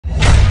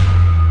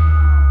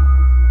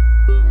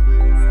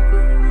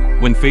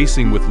when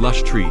facing with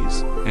lush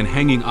trees and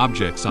hanging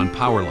objects on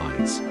power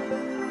lines,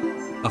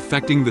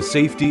 affecting the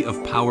safety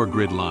of power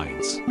grid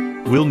lines.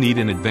 We'll need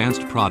an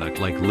advanced product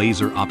like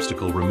Laser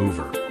Obstacle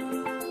Remover.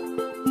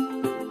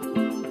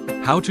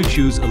 How to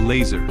choose a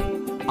laser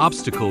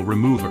obstacle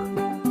remover.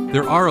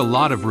 There are a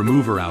lot of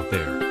remover out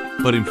there,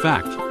 but in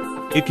fact,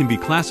 it can be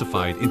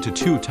classified into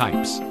two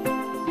types.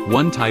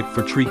 One type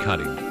for tree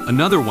cutting,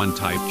 another one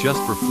type just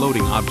for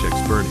floating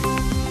objects burning.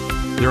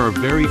 There are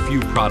very few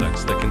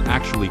products that can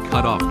actually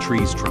cut off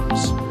trees'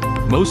 trunks.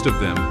 Most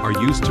of them are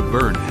used to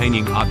burn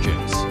hanging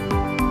objects.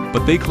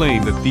 But they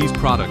claim that these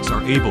products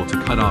are able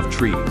to cut off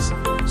trees,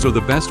 so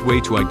the best way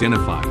to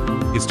identify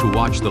is to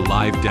watch the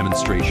live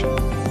demonstration.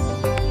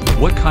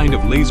 What kind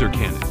of laser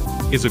cannon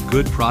is a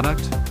good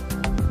product?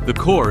 The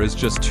core is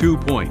just 2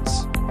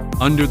 points,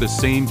 under the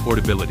same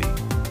portability.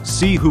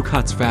 See who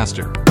cuts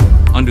faster,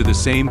 under the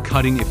same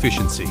cutting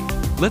efficiency.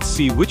 Let's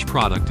see which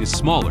product is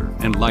smaller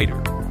and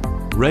lighter.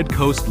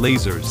 Redcoast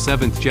Laser's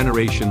 7th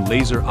generation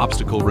laser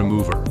obstacle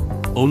remover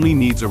only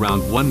needs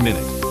around 1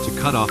 minute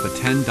to cut off a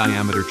 10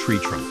 diameter tree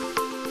trunk.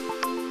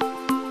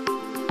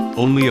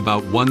 Only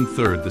about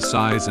 1/3 the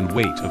size and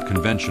weight of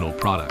conventional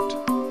product.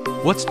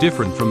 What's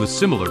different from the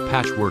similar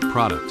patchwork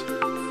product?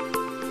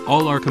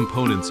 All our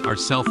components are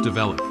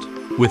self-developed,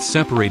 with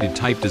separated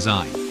type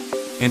design,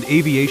 and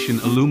aviation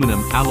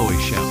aluminum alloy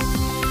shell.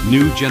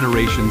 New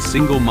generation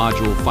single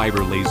module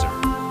fiber laser.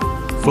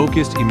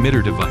 Focused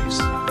emitter device.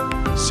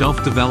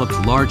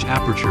 Self-developed large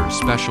aperture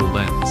special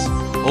lens.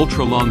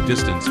 Ultra-long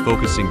distance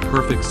focusing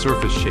perfect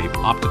surface shape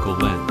optical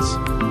lens.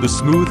 The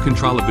smooth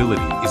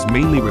controllability is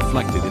mainly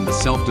reflected in the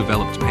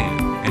self-developed pan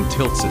and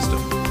tilt system.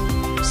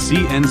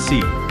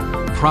 CNC,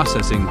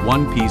 processing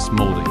one-piece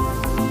molding.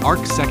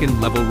 Arc second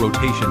level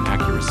rotation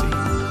accuracy.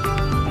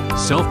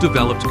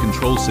 Self-developed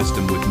control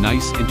system with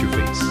nice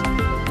interface.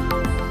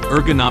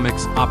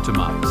 Ergonomics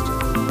optimized.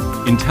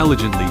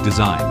 Intelligently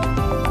designed.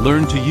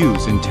 Learn to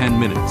use in 10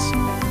 minutes.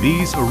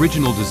 These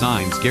original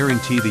designs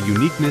guarantee the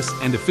uniqueness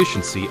and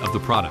efficiency of the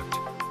product.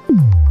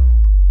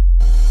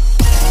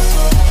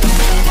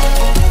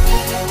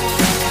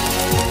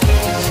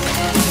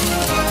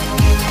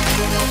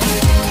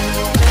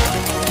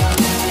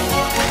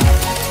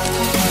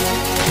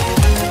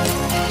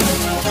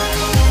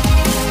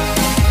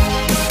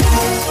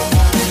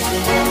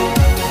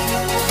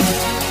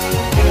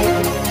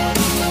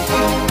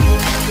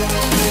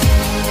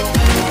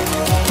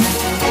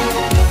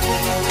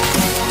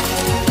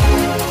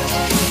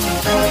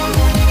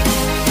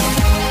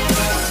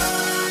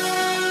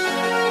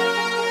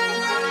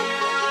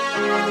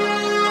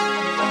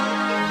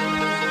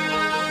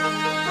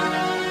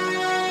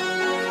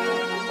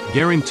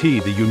 Guarantee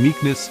the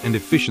uniqueness and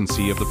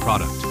efficiency of the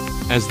product.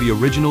 As the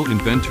original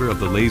inventor of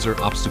the laser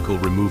obstacle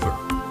remover,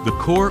 the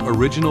core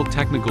original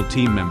technical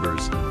team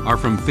members are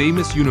from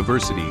famous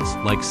universities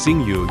like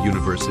Tsinghua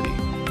University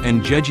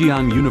and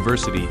Zhejiang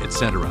University,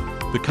 etc.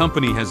 The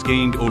company has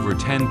gained over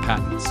 10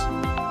 patents.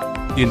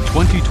 In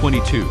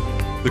 2022,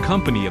 the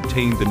company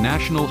obtained the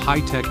National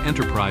High-Tech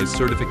Enterprise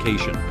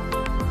Certification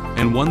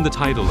and won the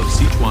title of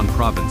Sichuan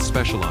Province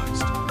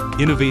Specialized,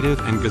 Innovative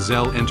and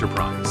Gazelle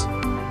Enterprise.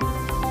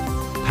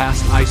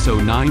 Passed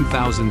ISO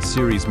 9000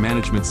 Series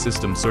Management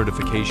System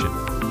certification.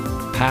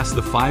 Passed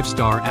the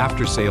 5-star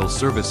after-sales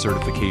service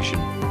certification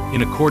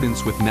in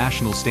accordance with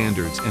national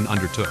standards and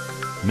undertook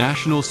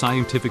national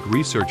scientific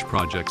research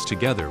projects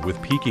together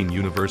with Peking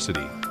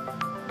University.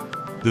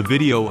 The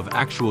video of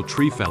actual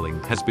tree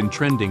felling has been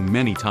trending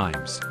many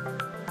times.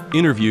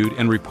 Interviewed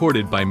and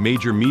reported by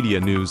major media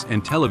news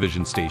and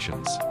television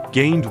stations.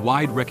 Gained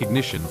wide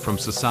recognition from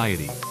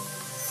society.